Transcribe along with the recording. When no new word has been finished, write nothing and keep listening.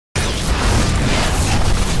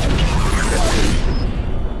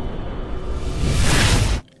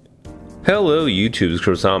Hello YouTube, it's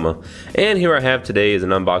Kurosama, and here I have today is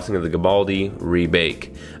an unboxing of the Galbaldy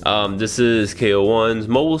Rebake. This is KO1's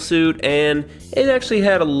mobile suit, and it actually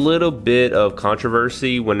had a little bit of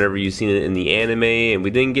controversy whenever you've seen it in the anime, and we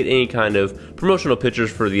didn't get any kind of promotional pictures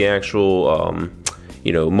for the actual,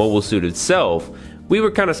 mobile suit itself. We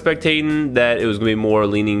were kind of spectating that it was going to be more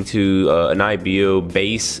leaning to an IBO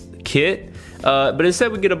base kit, but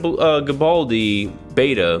instead we get a Galbaldy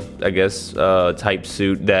beta, I guess, type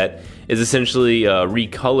suit that is essentially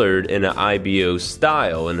recolored in an IBO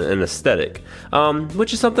style and an aesthetic,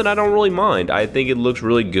 which is something I don't really mind. I think it looks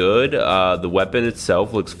really good. The weapon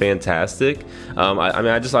itself looks fantastic.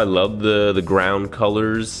 I love the ground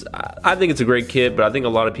colors. I think it's a great kit, but I think a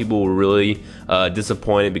lot of people were really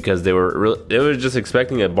disappointed because they were just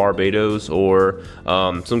expecting a Barbados or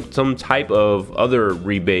some type of other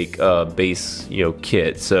Rebake base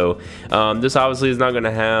kit. So this obviously is not going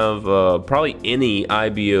to have probably any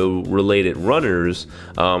IBO related runners.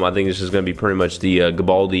 I think it's just going to be pretty much the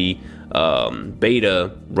Galbaldy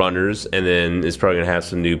beta runners, and then it's probably going to have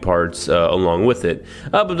some new parts along with it.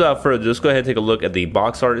 But without further ado, let's go ahead and take a look at the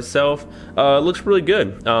box art itself. It looks really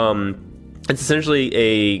good. It's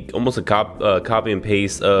essentially almost a copy and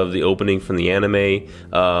paste of the opening from the anime,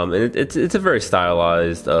 and it's a very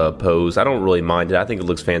stylized pose. I don't really mind it. I think it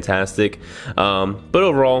looks fantastic, but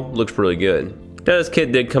overall looks really good. Now, this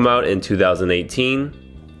kit did come out in 2018.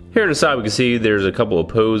 Here on the side we can see there's a couple of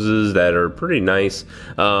poses that are pretty nice.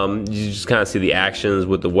 You just kind of see the actions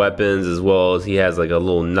with the weapons, as well as he has like a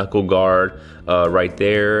little knuckle guard right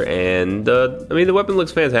there, and the weapon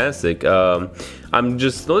looks fantastic. The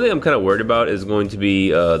only thing I'm kind of worried about is going to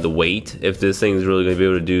be the weight, if this thing is really going to be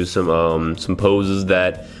able to do some poses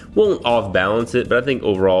that won't off balance it, but I think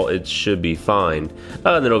overall it should be fine.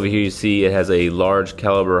 And then over here you see it has a large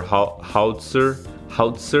caliber howitzer.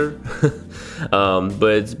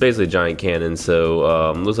 But it's basically a giant cannon,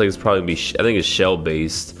 so looks like it's probably I think it's shell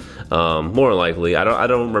based, more than likely. I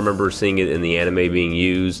don't remember seeing it in the anime being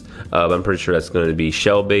used, but I'm pretty sure that's going to be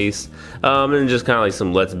shell based, and just kind of like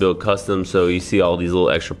some Let's Build custom. So you see all these little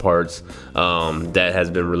extra parts that has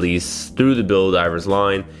been released through the Build Divers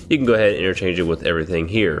line. You can go ahead and interchange it with everything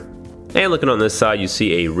here. And looking on this side, you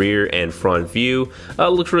see a rear and front view.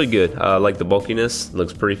 Looks really good. I like the bulkiness.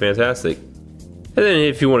 Looks pretty fantastic. And then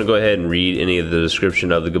if you want to go ahead and read any of the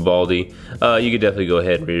description of the Galbaldy, you could definitely go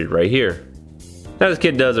ahead and read it right here. Now, this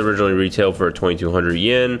kit does originally retail for 2,200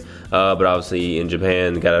 yen, but obviously in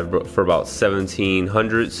Japan got it for about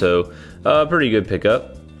 1,700, so pretty good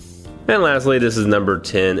pickup. And lastly, this is number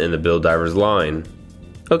 10 in the Build Divers line.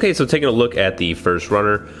 Okay, so taking a look at the first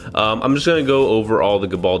runner, I'm just going to go over all the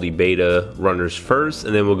Galbaldy beta runners first,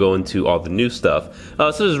 and then we'll go into all the new stuff. So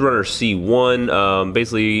this is runner C1.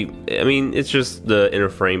 Basically, it's just the inner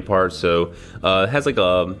frame part, so it has like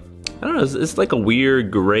it's like a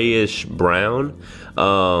weird grayish brown.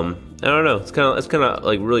 I don't know, it's kind of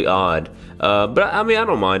like really odd, but I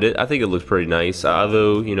don't mind it. I think it looks pretty nice,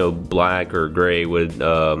 although black or gray would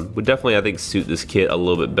definitely, I think, suit this kit a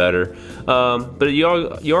little bit better. But you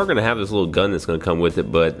are gonna have this little gun that's gonna come with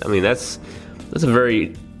it, but that's a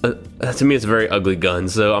very to me it's a very ugly gun,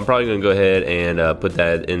 so I'm probably gonna go ahead and put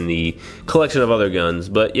that in the collection of other guns.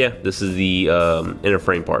 But yeah, this is the inner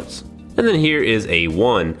frame parts. And then here is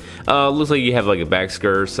A1. Looks like you have like a back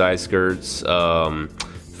skirt, side skirts,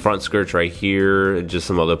 front skirts right here, just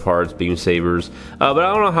some other parts, beam sabers. But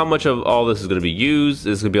I don't know how much of all this is going to be used.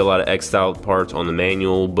 There's going to be a lot of X'd out parts on the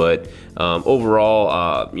manual, but overall,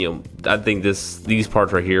 I think these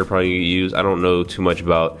parts right here are probably going to get used. I don't know too much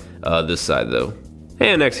about this side though.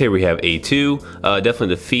 And next here we have A2,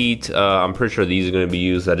 definitely the feet. I'm pretty sure these are going to be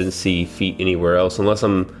used. I didn't see feet anywhere else, unless I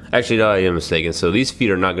am mistaken. So these feet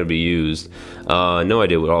are not going to be used. No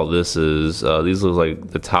idea what all this is. These look like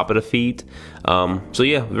the top of the feet. So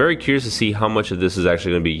yeah, very curious to see how much of this is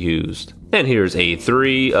actually going to be used. And here's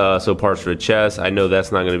A3, so parts for the chest. I know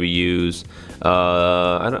that's not going to be used.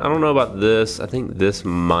 I don't know about this. I think this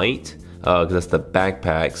might, because that's the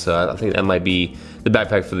backpack. So I think that might be the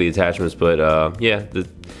backpack for the attachments. But yeah,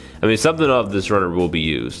 something of this runner will be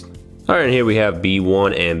used. Alright, and here we have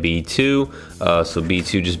B1 and B2. So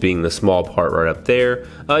B2 just being the small part right up there.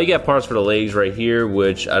 You got parts for the legs right here,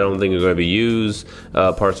 which I don't think are going to be used.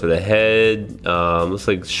 Parts for the head. Looks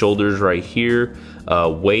like shoulders right here.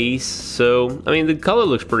 Waist. So, the color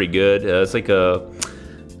looks pretty good. It's like a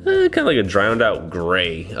kind of like a drowned out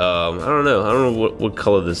gray. I don't know what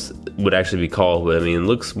color this would actually be called, but it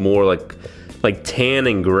looks more like tan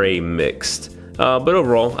and gray mixed. But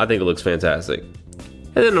overall, I think it looks fantastic.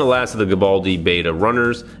 And then the last of the Galbaldy beta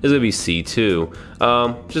runners is going to be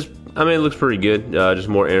C2. Just I mean, it looks pretty good. Just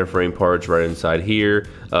more airframe parts right inside here.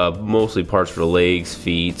 Mostly parts for the legs,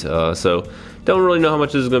 feet. So don't really know how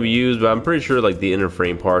much this is going to be used, but I'm pretty sure like the inner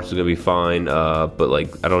frame parts are going to be fine. But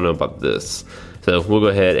like I don't know about this. So we'll go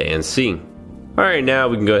ahead and see. Alright, now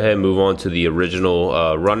we can go ahead and move on to the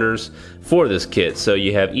original runners for this kit. So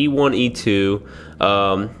you have E1, E2.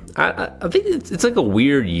 I think it's like a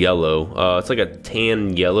weird yellow. It's like a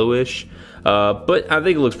tan yellowish. But I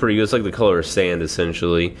think it looks pretty good. It's like the color of sand,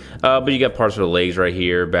 essentially. But you got parts for the legs right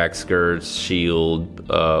here, back skirts, shield.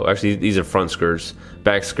 Actually, these are front skirts.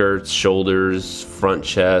 Back skirts, shoulders, front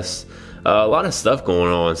chest. A lot of stuff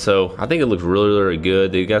going on, so I think it looks really, really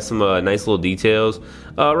good. They got some nice little details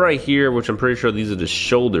right here, which I'm pretty sure these are the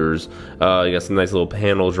shoulders. You got some nice little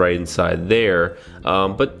panels right inside there.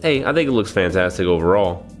 But hey, I think it looks fantastic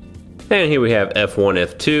overall. And here we have F1,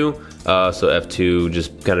 F2. So F2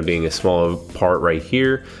 just kind of being a smaller part right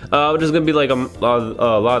here. Which is going to be like a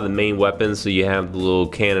lot of the main weapons. So you have the little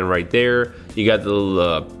cannon right there. You got the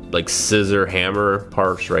little like scissor hammer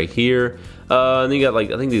parts right here. And then you got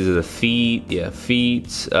like, I think these are the feet. Yeah,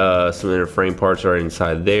 feet. Some inner frame parts right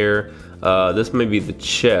inside there. This may be the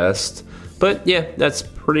chest. But yeah, that's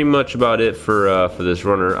pretty much about it for this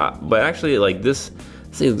runner. But actually, like this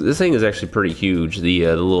thing is actually pretty huge. The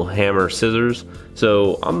little hammer scissors.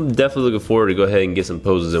 So I'm definitely looking forward to go ahead and get some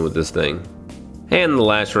poses in with this thing. And the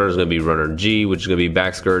last runner is going to be runner G, which is going to be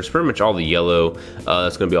back skirts, pretty much all the yellow.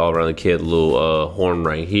 That's going to be all around the kit, a little horn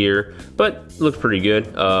right here. But looks pretty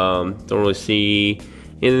good. Don't really see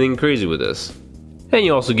anything crazy with this. And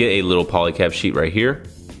you also get a little polycap sheet right here.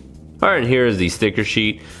 Alright, and here is the sticker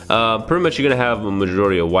sheet. Pretty much you're going to have a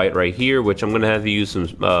majority of white right here, which I'm going to have to use some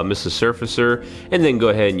Mr. Surfacer, and then go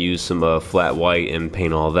ahead and use some flat white and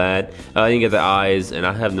paint all that. You get the eyes, and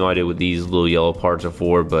I have no idea what these little yellow parts are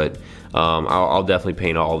for, but I'll definitely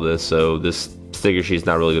paint all of this, so this sticker sheet is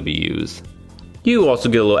not really going to be used. You also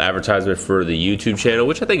get a little advertisement for the YouTube channel,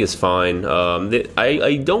 which I think is fine.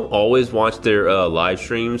 I don't always watch their live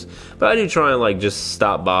streams, but I do try and like just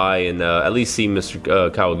stop by and at least see Mr.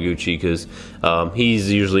 Kawaguchi, because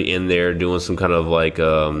he's usually in there doing some kind of like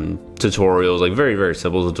tutorials, like very, very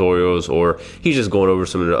simple tutorials, or he's just going over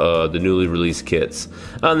some of the newly released kits.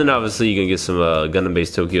 And then obviously you can get some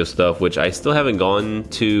Gundam.tk stuff, which I still haven't gone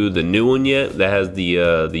to the new one yet that has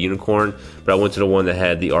the unicorn, but I went to the one that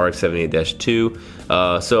had the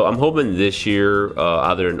RX-78-2. So I'm hoping this year,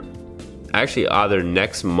 either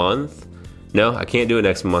next month. No, I can't do it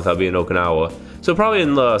next month. I'll be in Okinawa. So probably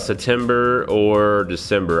in September or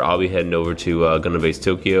December, I'll be heading over to Gundam Base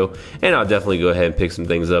Tokyo, and I'll definitely go ahead and pick some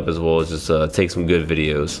things up, as well as just take some good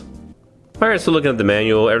videos. Alright, so looking at the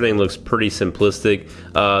manual, everything looks pretty simplistic.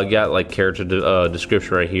 Got like character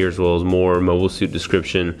description right here, as well as more mobile suit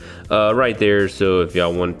description right there. So if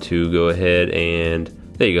y'all want to go ahead and,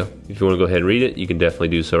 there you go. If you want to go ahead and read it, you can definitely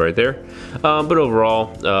do so right there. But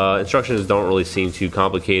overall, instructions don't really seem too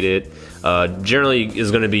complicated. Generally is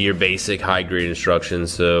going to be your basic high grade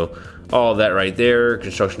instructions. So all of that right there.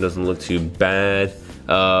 Construction doesn't look too bad.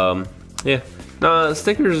 Yeah.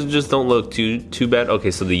 Stickers just don't look too bad. Okay,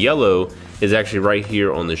 so the yellow is actually right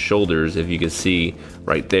here on the shoulders, if you can see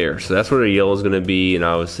right there. So that's where the yellow is going to be, and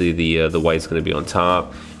obviously the white's going to be on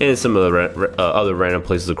top, and some of the other random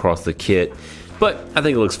places across the kit. But I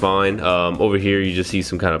think it looks fine. Over here you just see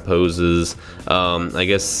some kind of poses. I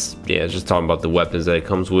guess, yeah, it's just talking about the weapons that it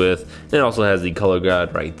comes with. And it also has the color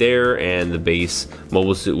guide right there, and the base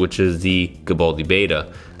mobile suit, which is the Galbaldy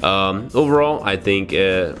Beta. Overall, I think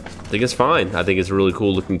it's fine. I think it's a really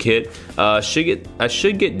cool looking kit. I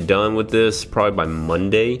should get done with this probably by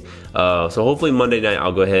Monday. So hopefully Monday night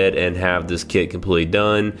I'll go ahead and have this kit completely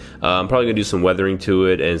done. I'm probably gonna do some weathering to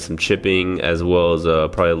it and some chipping, as well as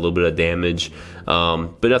probably a little bit of damage.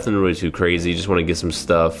 But nothing really too crazy. Just want to get some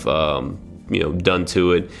stuff done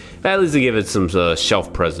to it, at least to give it some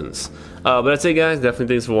shelf presence. But that's it, guys. Definitely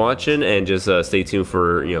thanks for watching, and just stay tuned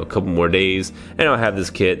for a couple more days, and I'll have this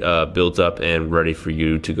kit built up and ready for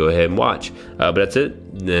you to go ahead and watch. But that's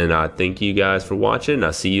it. Then I thank you guys for watching.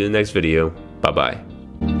 I'll see you in the next video. Bye bye.